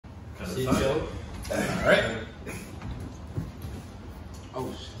Shit show. Alright.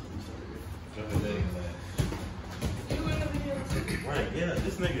 Oh shit. Right, yeah,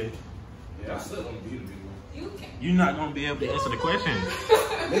 this nigga. Yeah, I still want to be the big one. You're not gonna be able to answer the question.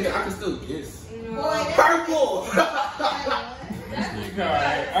 Nigga, I can still guess. No. Purple! This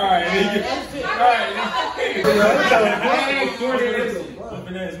nigga. Alright, nigga. I'm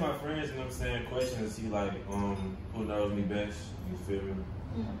finna ask my friends, you know what I'm saying, questions, see like, who knows me best, you feel me?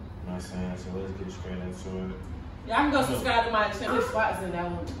 You know what I'm saying? So let's get straight into it. Y'all can go subscribe to my channel spots in that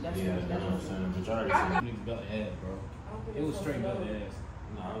one. That's Yeah, what that's what I'm saying. Majority Niggas belt ass, bro. It was straight belt ass.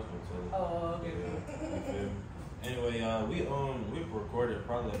 Nah, I was gonna tell you. Oh, okay. Yeah, you feel me? Anyway, we recorded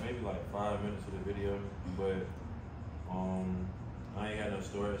probably maybe like 5 minutes of the video, but I ain't got no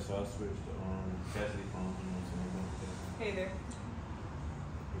storage, so I switched to Cassidy phone. You know what I'm saying? Hey there.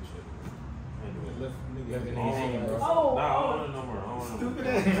 Appreciate it. Anyway. Left the niggas hanging, bro. Oh, Nah, I don't want it no more. I don't want it no more.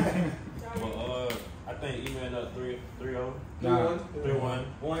 Stupid Well, I think email up 3-0. Nah. 3-1.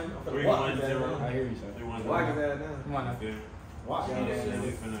 3-1-0. I hear you, sir. 3-1-0. Why is that now? Come on now. Yeah. Watch You know what I'm saying? it. We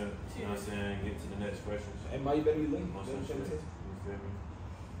finna, you know what I'm saying, get to the next question. Hey, Ma, you better be late. On some shit. You feel me?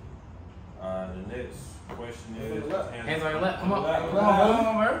 The next question is Hands on your lap. Come on. lap. Come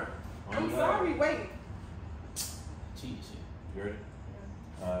on, bro. I'm sorry, wait. Cheat shit. You ready?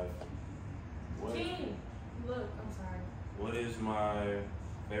 Alright. King. Look, I'm sorry. What is my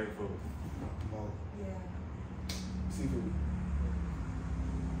favorite food? Yeah. Seafood.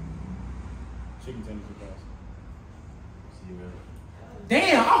 Chicken tenders with fries. See you, man.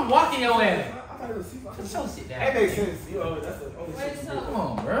 Damn, I'm walking your ass. I thought it was seafood. Put your shit That down. makes sense. You know, that's the only Wait, shit. so- Come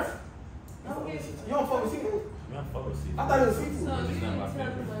on, bro. Don't get You don't fuck with seafood? Man, I fuck with seafood. I thought it was seafood. So you It's not my can tell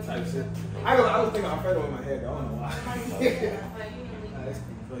favorite me Type like, shit. I was thinking Alfredo in my head. I don't know why. like, you can That's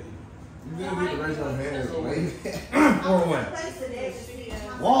funny. You didn't need to raise your hand. Or what?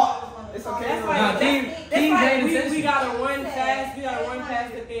 What? It's okay. That's Nah, like, Team we gotta run fast. We gotta run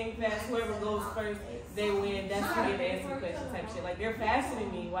past the thing fast. Whoever goes first, they win. That's who get to answer the question type shit. Like they're faster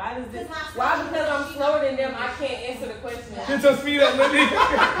than me. Why does this? Why because I'm slower than them? I can't answer the question. Get your speed up, Lindy.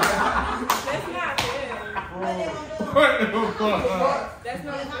 That's not fair. What the fuck? That's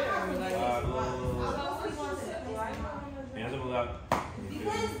not fair. Like, Hands up loud.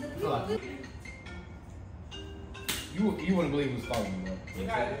 You wouldn't believe who's following me, bro. you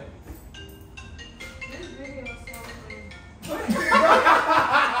got it. This video is so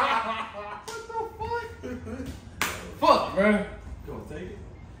Fuck, bro. You gonna take it?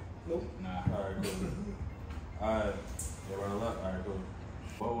 Nope. Nah. Alright, cool. Alright. Yeah, run a lot. Alright, cool.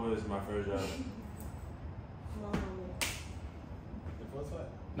 What was my first job?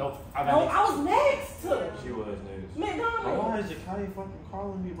 Nope. Oh, I was next to She was niggas. McDonald's. Why is Jakai fucking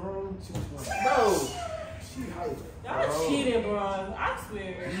calling me, bro? Bro, she hype. Y'all cheating, bro. I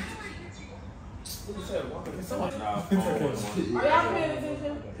swear. Who said one? It's Nah, 4-1-1. Are y'all paying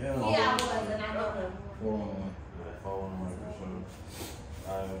attention? Yeah. I was, and I know him. 4-1-1. Yeah, 4-1-1 for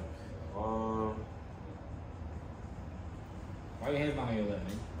sure. Alright. Why your hands not on your lap,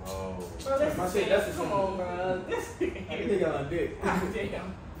 man? Oh. Bro, let's My see. shit, that's Come on, bro. This Hey, nigga on dick.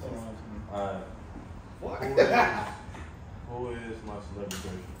 Damn. Alright. What? Who is my celebrity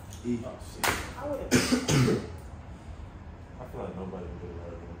crush? Oh, shit. I would. I feel like nobody would do it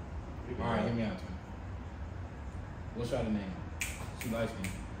right now. Alright, hear me out, Tom. What's your name? She light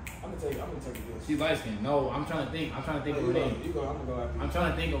skinned. I'm gonna take this. She light skinned. No, I'm trying to think of her name. You go, I'm gonna go after you. I'm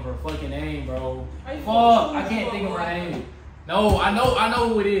trying to think of her fucking name, bro. Are you Fuck, fucking I can't think of her Lauren? name. No, I know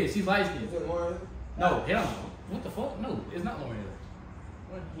who it is. She's light skinned. Is it Lauren? No, hell no. What the fuck? No, it's not Lauren Hill.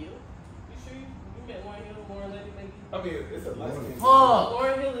 Lauren Hill? You sure you met Lauren Hill? Lauren Lady Lady? I mean, it's a light skin. Fuck.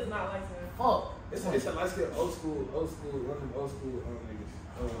 Lauren Hill is not like her. Fuck. It's a light skin, old school, one of them old school niggas.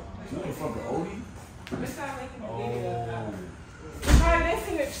 You ain't fucking oldie? Let's start making the Oh. video. Alright, they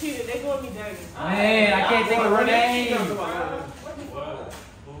think they're cheated. They doing me dirty. Man, I can't think of her name. What the fuck? What?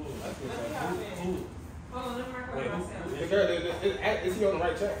 Who? Hold on, let me mark Wait, her who? myself. The girl, is he on the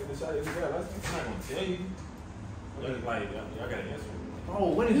right track? Is the girl light skin? I'm not gonna tell you. Like, y'all gotta answer. Oh,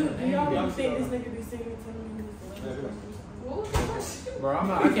 what is her Do y'all name? really think this nigga be singing to me? What was the question? Bro,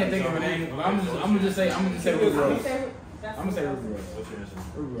 I can't think of her name. But I'm gonna just say Ruby Rose. That's I'm gonna say Ruby Rose. What's your answer?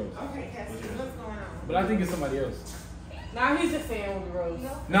 Ruby Rose. Okay, Cassie, what's going on? But I think it's somebody else. Nah, he's just saying Ruby Rose.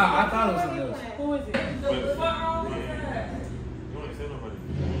 Nah, I thought it was something else. Who is it? Wait, fuck wrong with that? You ain't said nobody.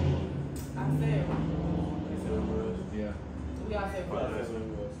 I said. You said nobody else? Yeah. We all said Why Ruby did I Rose. say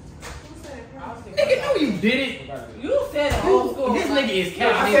nobody else? Nigga, no, you didn't. You said it old school. This nigga is Yeah,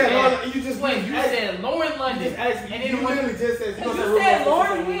 I capping said his ass. Lauren, you just Wait, you said Lauren London. just asked me. And You then when literally just said You said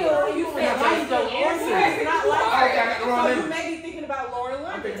Lauren Hill. You said That's like the the answer. answer. It's not Okay, I got like the wrong so you name. may be thinking about Lauren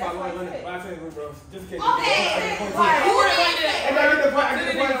London. about Lauren London, but I tell you, bro, just in case. Okay. If Why? Who did I get the point, I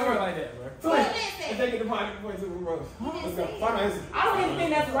get the point. like that, bro. Who did If say? they get the point, I get the point too, bro. Let's go. Final answer. I don't even think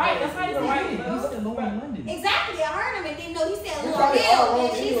that's right. That's not even right. He's still Lauren London. Exactly. I heard him and then no, he said You Lauren probably Hill. are wrong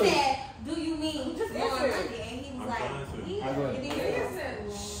Then she anyway. said, "Do you mean Just Lauren answer it. London?" And he was I'm like, trying to. "Yeah." I'll go ahead. And then he said,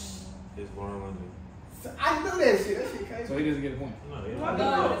 It's Lauren London. I knew that shit. That shit crazy. So he doesn't get a point. No, they No,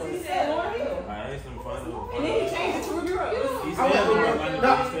 don't. he said Lauren Hill. I asked him final. And then he changed it to Ruby Rose. He I said was Lauren London.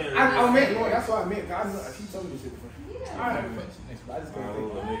 no, He said I meant Lauren. That's what I meant. 'Cause I know she told me this shit before. "Yeah." All right, next. I just Alright,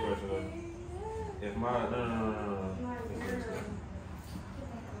 couldn't well, think. make question though. If my no.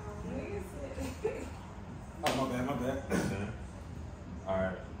 Oh my bad.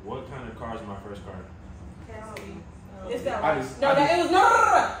 Alright, what kind of car is my first car? It's that I one. just- No, I that just- it was no.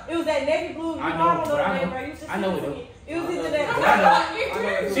 It was that navy blue. You I know, know, I don't know but the I name, know. right? You should I know see it. It was either that. I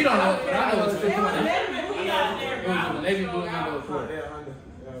know. She don't know, but I know it's It was the navy blue out there, It was the bro. navy blue and the Oh, blue. yeah, Honda.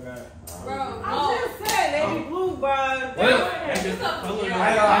 Oh, God. I just said navy blue, bro. Well, That's just the color.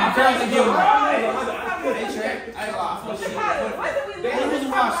 I'm trying to give The only reason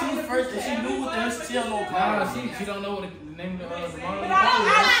why she was first is she knew what the she don't know Nah, car. she don't know what the name of the model. But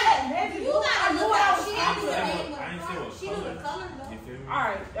I navy You blue. gotta look out. She didn't do the name I ain't say of what the She knew the color You though. feel me? All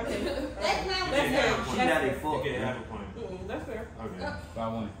right, okay. That's not You what can't have a she point. She got a You fuck. can't have a point. That's fair. Okay. By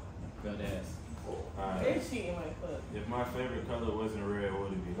one. Got the ass. Alright. They're cheating like fuck. If my favorite color wasn't red, what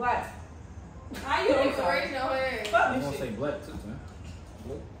would it be? Black. How you even raise your hand? Fuck I'm this gonna say shit. black too, man.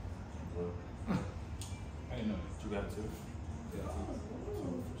 Well, I didn't know that. you got two. Yeah.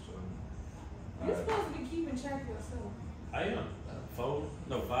 Two for sure. You're Alright. supposed to be keeping track of yourself. I am. 4,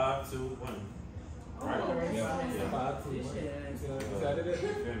 no, 5, 2, 1. Right? Yeah. Yeah. 5, 2, 1. This shit ain't- Is that You it? feel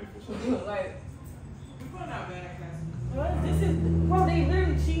me for You sure. look like, You're not bad at class. what? This is, bro, they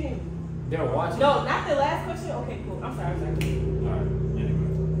literally cheating. They're watching. No, not the last question. Okay, cool. I'm sorry. Alright, anyway.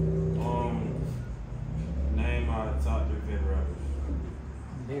 Name my top 3 favorite rappers.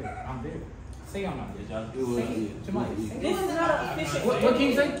 I'm there. Say I'm not Did there. y'all It was E. Somebody. This is not an official. What can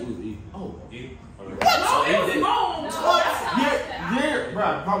you say? It was E. Oh. E? No, it was wrong. Yeah, bro,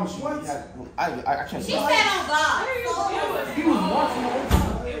 I promise you. I can't She say. said on God. He was watching. He was not watching.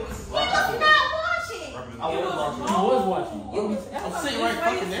 I was watching. He was watching. I'm sitting right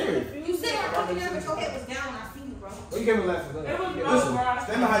fucking there. You sitting there fucking there, but your head was down. I see you, bro. Well, you gave me the last one. It was Listen, wrong, bro.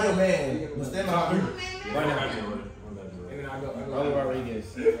 stand behind your man. Stand behind me. Right now. And then I go. Rolly Rodriguez.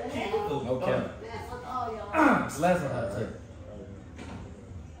 No cap. Last one I took.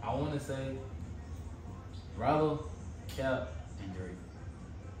 I want to say Rollo, Cap, and Drake.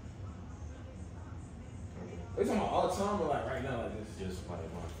 We talking about all the time or like right now like this? Just like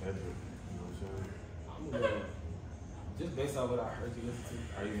my favorite. You know what I'm saying? I'm gonna go. Just based off what I heard you listen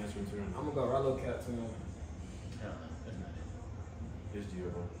to. Are you answering to him? I'm gonna go Rollo Cap to him. Hell no, that's not it. It's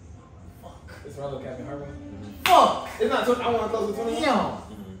Gio, bro. It's Rollo Cap and Harvey. Fuck! It's not. I want to close the 20. No!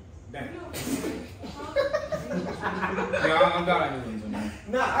 Damn. Yeah, I'm glad I knew it was man.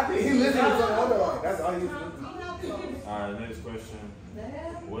 Nah, I think he listened to some other one. That's all he listened to. Alright, next question.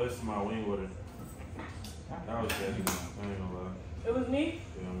 What's my wing order? That was deadly. I ain't gonna lie. It was me.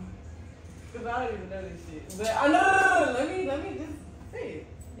 Yeah. Cause I don't even know this shit. But I know. Let me just say it.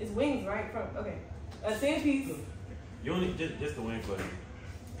 It's wings, right? From okay. A 10-piece. You only just the wing flavor.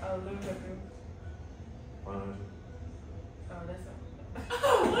 Oh, lemon pepper. Final answer. Oh, that's not.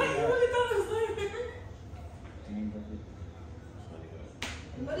 What? You really thought it was lemon pepper?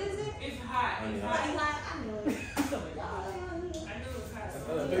 What is it? It's hot. It's hot. Honey hot. I knew it. I knew it was hot.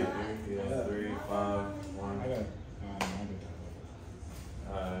 3, 5, 1. I got it.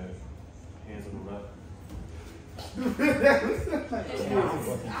 Alright. Hands on the left.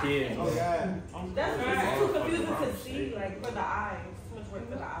 Fucking kid. Oh God. That's right. Too confusing to see, like for the eyes. Too much work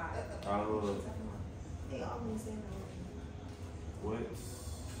for the eyes. They always say no. What's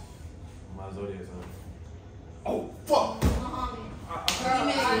my zodiac sign? Oh, fuck. Muhammad.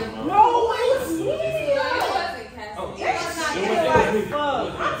 No, it was me. It wasn't Cassidy. Oh, It was not It you. was like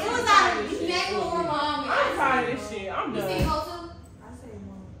fuck. It was not you. Next or Muhammad. I'm tired of this shit. I'm You see done. Motu? I say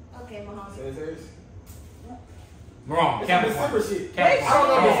Muhammad. Okay, Muhammad. Say serious. Wrong. It's Capricorn. December shit. Capricorn. I don't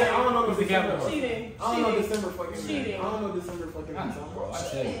know. Wrong. I don't know Who's the December. Capricorn? Cheating. I don't know Cheating. December fucking. Cheating. I don't know December fucking. I know, bro. I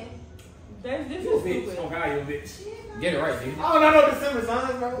said it. This You a is bitch. stupid. Oh God, you a bitch. Get it right, dude. I don't know December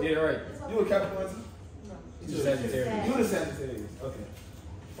signs, bro. Get it right. You a Capricorn too? You just Sagittarius. You the Sagittarius. Okay.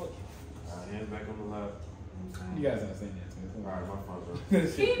 Fuck you. Alright, hands back on the left. You guys not saying that to me. Alright, my fault, bro.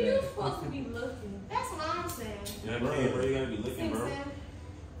 This shit He bad. was supposed to be looking. That's what I'm saying. You know what I mean, bro? You gotta be looking, bro. Sim.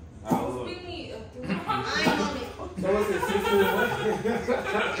 Alright, look. We need a I ain't on it. So what's it? 6 to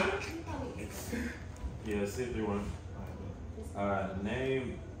 1. Yeah, 6, 3, 1.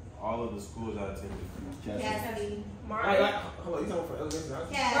 Name all of the schools I attended. Cassidy. Martin. Hold on, you talking for elementary? Bro,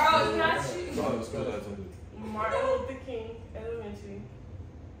 Cassidy. not you. All of the schools I attended. Martin Luther King Elementary.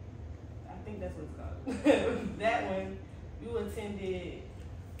 I think that's what it's called. That one. You attended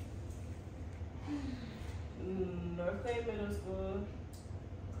North Clay Middle School,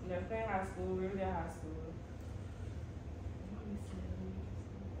 North Clay High School, Riverdale High School.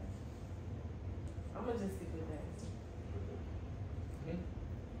 I'm gonna just stick with that.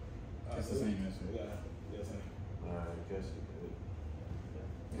 That's the same answer. Yeah, same. Alright, guess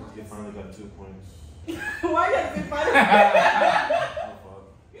you finally got 2 points. Why you gotta be funny? My fault.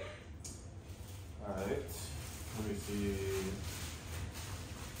 Alright, let me see.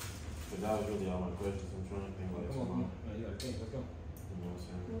 Cause that was really all my questions. I'm trying to think like Come two on, more. you gotta think. Let's go. You know what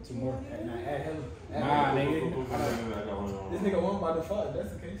I'm saying? 2 more. Nah, add hella. Nah, nigga. Cool. I got one. This nigga won by default. If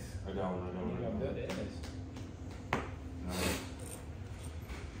that's the case. I got one. Alright.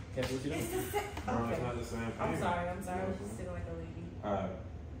 Guess what you doing? Bro, it's not the same thing. I'm sorry. I'm You know what sitting I'm saying? like a lady. Alright.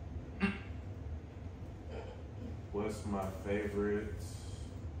 What's my favorite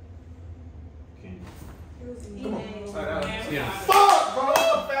candy? Come on. Yeah. Fuck, bro.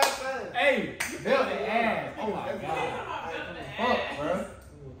 Fast time. Hey, build the ass. Oh my god. Fuck, bro.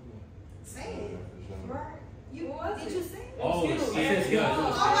 Say it. Right. You what? Did you say it? Oh, Skittles. shit. Oh,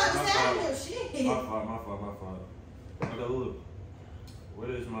 Yeah. I'm telling you, shit. My fault. Okay, look. What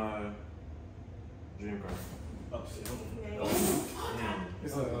is my dream car? Oh, shit. Damn.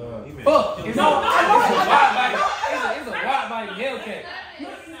 It's He made- Fuck. he It's made- a wide body. It's a wide body Hellcat.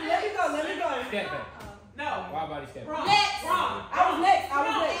 Let me go. Scat back. No. Wide body scat back. Next. Wrong. I was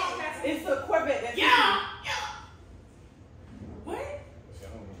next. It's the Corvette. That's What?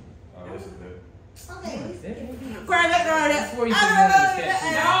 Oh, this is good. Okay. Corvette. That's where you put I the don't know. scat.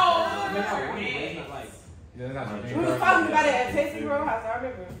 No. Yeah, that's not your We dream was car. talking about it at Tasty Roadhouse. I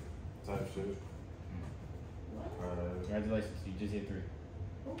remember. Type shit. Congratulations, you just hit 3.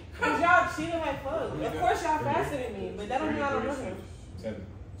 Cause y'all cheating like fuck. Of course y'all faster than me, but that don't mean I don't know him. 7.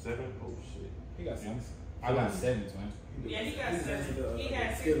 7? Oh shit. He got 6. I got 7, man. Yeah, he got 7. He had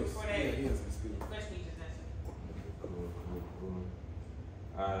 6 Skittles. before Yeah, that. he has some Skittles. Question you just answered. Cool.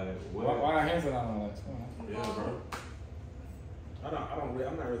 Alright, Why what? our hands are not on that? Come on. Yeah, bro. I'm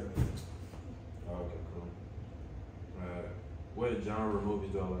not resonating. Oh, okay, cool. What genre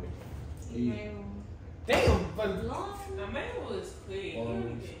movies do I like? Damn, but The man was quick. All He of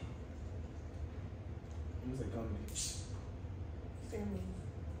really these. did. I'm gonna say comedy.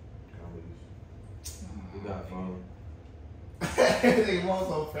 Comedies. You got fun. They want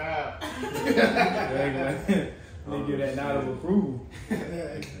so foul. They give that nod of approval.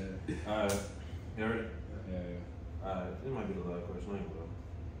 Alright, you ready? Yeah. Alright, this might be the last question. I ain't gonna.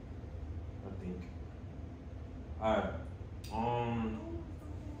 I think. Alright.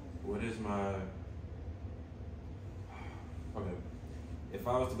 What is my? Okay. If I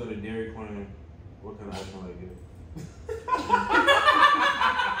was to go to Dairy Queen, what kind of ice cream would I get?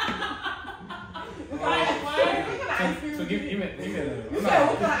 So give me You said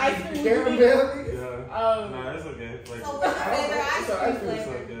what kind of ice cream you Caramel. eat? Yeah. Um, Nah, it's okay. Like, So what's your favorite ice cream it's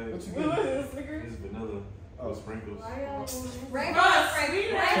flavor? okay. What you What was it, Snickers? It's vanilla with sprinkles. Rainbow Sprinkles.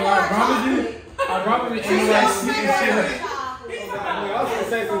 So I promise you, ain't like sweet and shit. I was gonna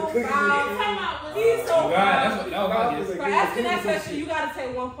say some cookies. Time out. He's so Oh God, that's what that was my guess. For asking that question, you gotta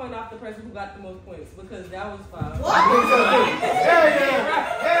take 1 point off the person who got the most points because that was foul. I think so too.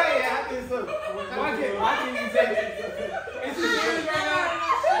 Yeah, I think so. Why can't you take it?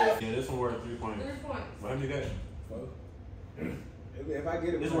 Yeah, this one worth 3 points. 3 points. How many you got? If I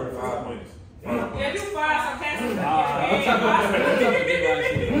get it, This worth 5 points. 5 Yeah, points. do 5 so Cassie can What's up with big like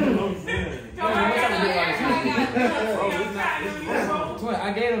shit? Twin,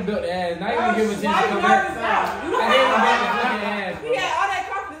 I gave him built the ass. Now you gonna give him a chance to Why you come nervous back. now? I gave him built the fucking ass, He had all that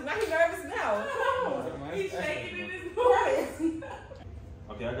confidence. Now he's nervous now. He's shaking in his bro. voice.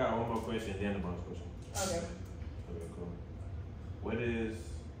 Okay, I got one more question, then the bonus question. Okay. Okay, cool. What is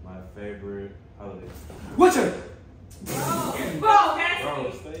my favorite holiday? Witcher. Bro, Bro,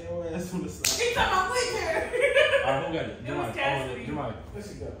 Cassidy. stay your ass on the side. He talking about Witcher. Alright, who got it? It was Cassidy. Jamai. Where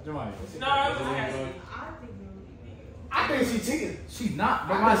she go? Jamai. No, it was Cassidy. I think she cheating. She's not,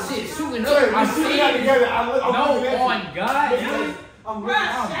 but my shit shooting Sorry, up. we I'm shooting out seeing. together. I'm No, looking at you. on God. It was, I'm bro, looking.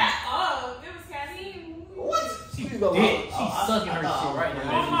 shut up. It was Cassidy. What? She She's did. She's sucking her shit right Oh,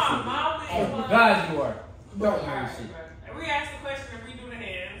 now. my mom. Oh God, you are. Don't. Alright, re-ask the question and redo the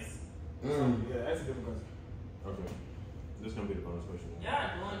hands. Yeah, that's a different question. Okay. This is gonna be the bonus question.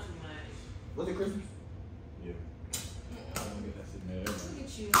 Y'all doing too much. Was it Christmas? Yeah. I don't get that shit. Look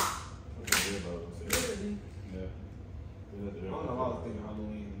at you. Okay, yeah, but I was gonna say that. Yeah. We have to I don't know. I was thinking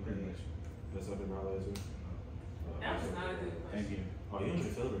Halloween. Thanksgiving. Oh, you don't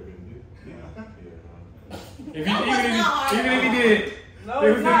even celebrate it, dude. Even if he did. No, It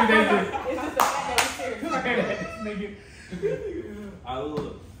it's was not. every day. It's just the fact that he's serious. Nigga. I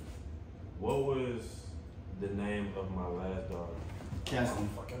look. What was the name of my last daughter? Cassidy.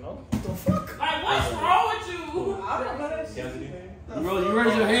 Like, what's wrong with you? I don't know that shit. Cassidy? You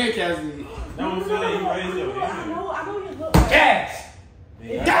raised your hand, Cassidy. No, I'm saying you raised your I hand. know you look like Cash.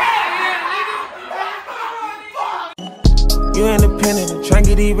 You independent and tryna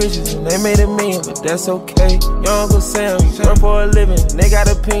get these riches, and they made a million, but that's okay. Your Uncle Sam, you work for a living, and they got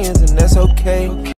opinions, and that's okay.